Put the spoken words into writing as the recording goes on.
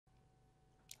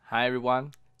Hi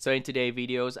everyone. So in today's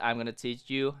videos, I'm gonna teach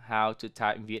you how to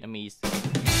type in Vietnamese.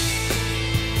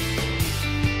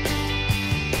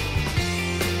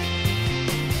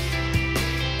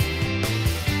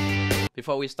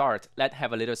 Before we start, let's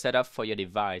have a little setup for your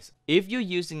device. If you're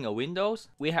using a Windows,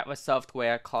 we have a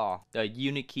software called the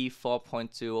Unikey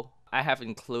 4.2. I have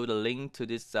included a link to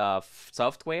this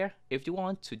software. If you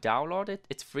want to download it,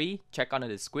 it's free. Check on the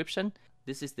description.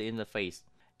 This is the interface.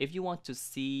 If you want to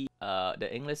see the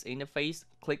English interface,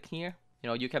 click here.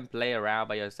 You can play around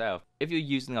by yourself. If you're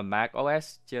using a Mac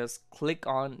OS, just click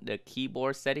on the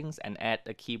keyboard settings and add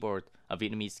a keyboard, a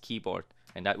Vietnamese keyboard,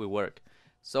 and that will work.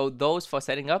 So those for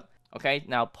setting up. Okay,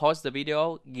 now pause the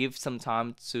video, give some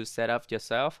time to set up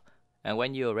yourself, and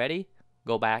when you're ready,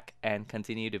 go back and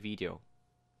continue the video.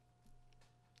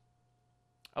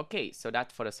 Okay, so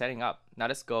that's for the setting up. Now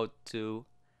let's go to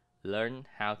learn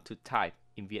how to type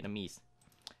in Vietnamese.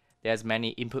 There's many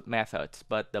input methods,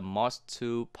 but the most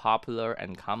two popular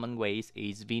and common ways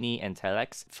is VNI and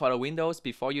Telex. For the Windows,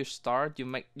 before you start,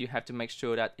 you have to make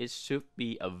sure that it should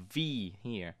be a V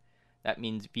here. That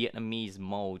means Vietnamese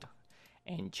mode,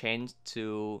 and change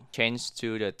to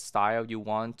the style you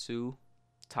want to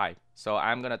type. So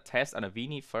I'm gonna test on a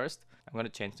VNI first. I'm gonna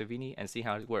change to VNI and see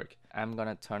how it works. I'm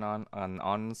gonna turn on an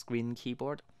on-screen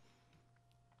keyboard.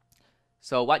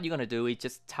 So what you're gonna do is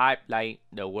just type like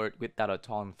the word without a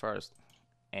tone first.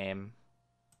 And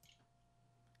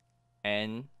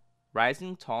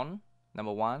rising tone,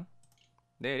 number 1.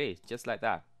 There it is, just like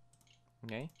that.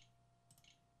 Okay.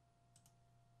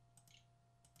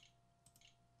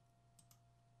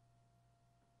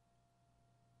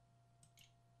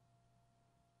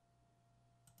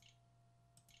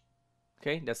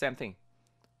 Okay, the same thing.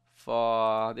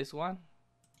 For this one.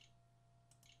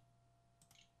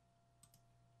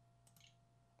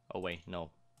 Oh wait,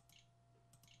 no.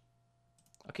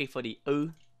 Okay, for the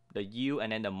U, the U,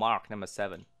 and then the mark, number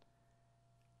 7.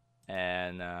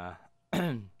 And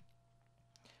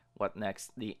what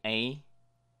next? The A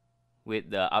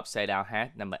with the upside down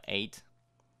hat, number 8.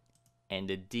 And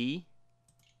the D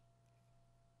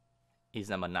is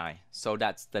number 9. So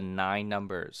that's the 9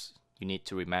 numbers you need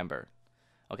to remember.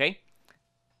 Okay,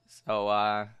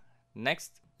 so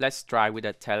next, let's try with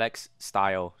the Telex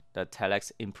style, the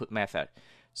Telex input method.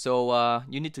 So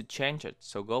you need to change it.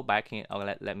 So go back here. Oh,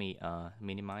 let me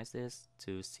minimize this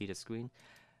to see the screen.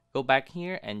 Go back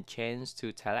here and change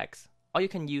to Telex. Or you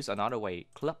can use another way.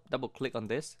 Double click on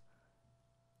this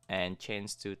and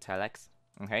change to Telex.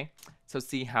 Okay, so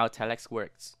see how Telex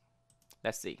works.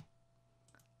 Let's see.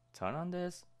 Turn on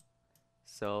this.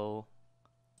 So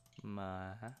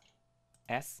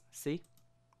S, C,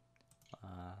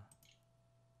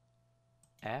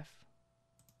 F,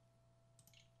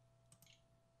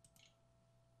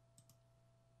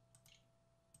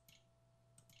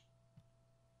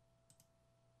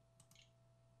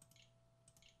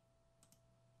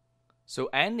 so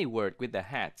any word with the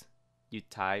hat you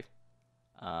type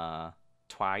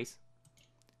twice.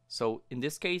 So in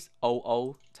this case,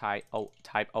 OO, type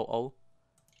OO,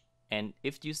 and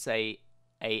if you say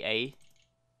AA,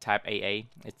 type AA,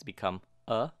 it's become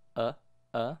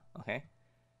okay.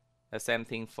 The same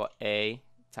thing for A,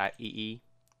 type EE,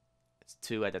 it's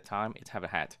 2 at a time, it have a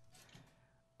hat.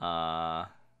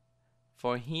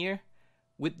 For here,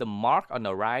 with the mark on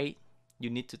the right, you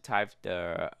need to type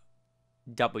the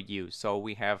W. So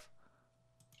we have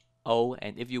O,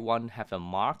 and if you want to have a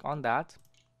mark on that,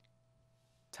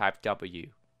 type W.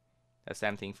 The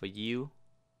same thing for U.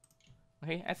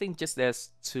 Okay, I think just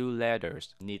there's 2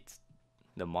 letters need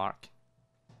the mark.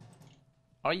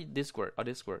 Or this word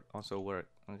also work.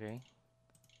 Okay,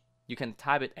 you can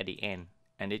type it at the end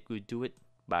and it will do it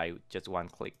by just 1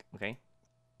 click. Okay,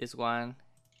 this one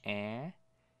and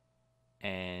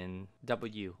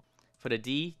W. For the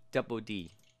D, double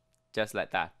D, just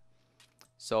like that.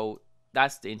 So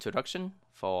that's the introduction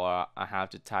for how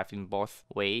to type in both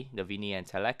way, the VNI and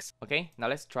Telex. Okay, now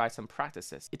let's try some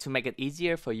practices. To make it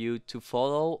easier for you to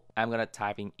follow, I'm gonna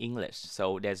type in English.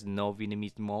 So there's no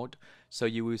Vietnamese mode. So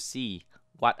you will see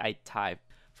what I type.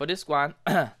 For this one,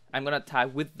 I'm gonna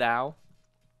type without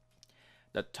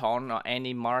the tone or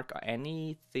any mark or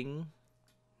anything.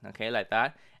 Okay, like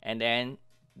that. And then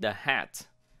the hat.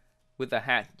 With the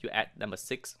hat, you add number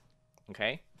 6.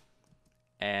 Okay,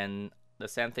 and the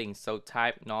same thing. So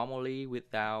type normally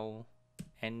without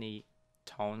any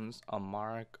tones or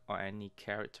mark or any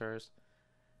characters,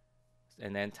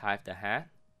 and then type the hat,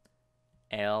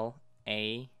 L,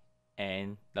 A,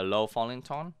 and the low falling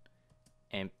tone,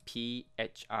 and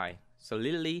PHI. So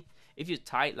literally, if you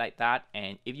type like that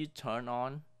and if you turn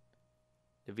on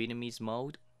the Vietnamese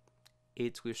mode,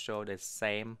 it will show the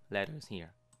same letters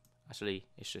here. Actually,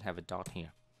 it should have a dot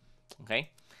here.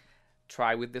 Okay,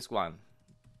 try with this one.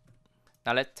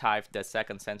 Now let's type the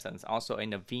second sentence also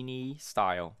in the VNI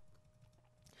style.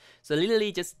 So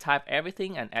literally just type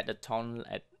everything and add the tone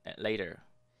at later.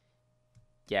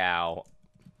 Chào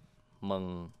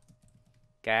mừng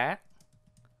các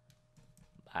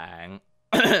bạn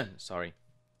sorry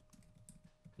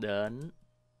đến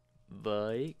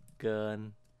với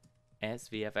kênh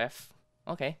SVFF.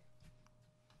 Okay.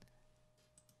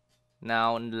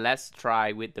 Now let's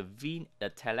try with the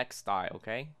Telex style,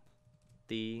 okay?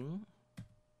 Tiếng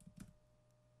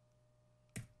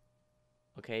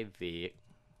okay, Việt.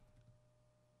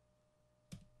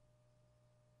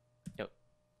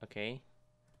 Okay.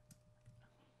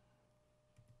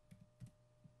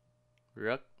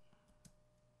 Rất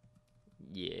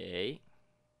dễ.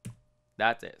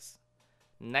 That is.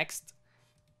 Next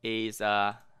is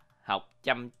học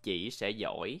chăm chỉ sẽ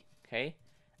giỏi. Okay.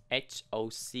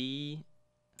 HOC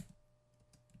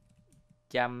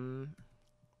chăm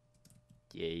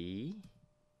chỉ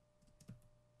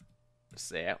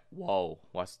sẽ. Whoa,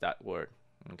 what's that word?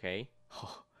 Okay.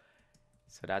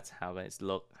 So that's how it's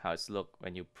look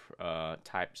when you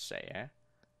type sẽ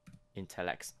in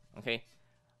Telex. Okay.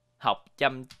 Học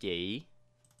chăm chỉ.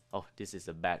 Oh, this is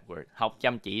a bad word. Học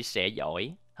chăm chỉ sẽ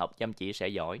giỏi. Học chăm chỉ sẽ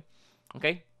giỏi.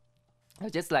 Okay.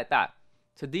 Just like that.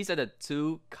 So these are the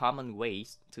two common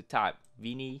ways to type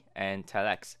VNI and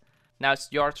Telex. Now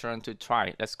it's your turn to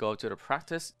try. Let's go to the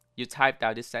practice. You typed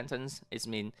out this sentence. It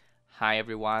means, hi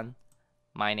everyone,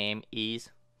 my name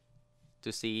is,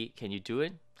 to see, can you do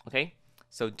it? Okay,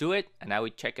 so do it and I will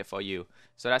check it for you.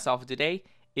 So that's all for today.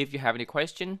 If you have any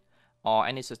question or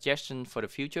any suggestion for the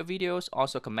future videos,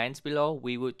 also comments below.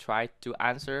 We will try to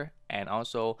answer and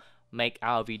also make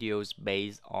our videos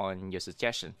based on your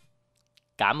suggestion.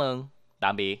 Cảm ơn,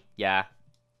 tạm biệt và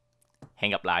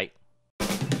hẹn gặp lại.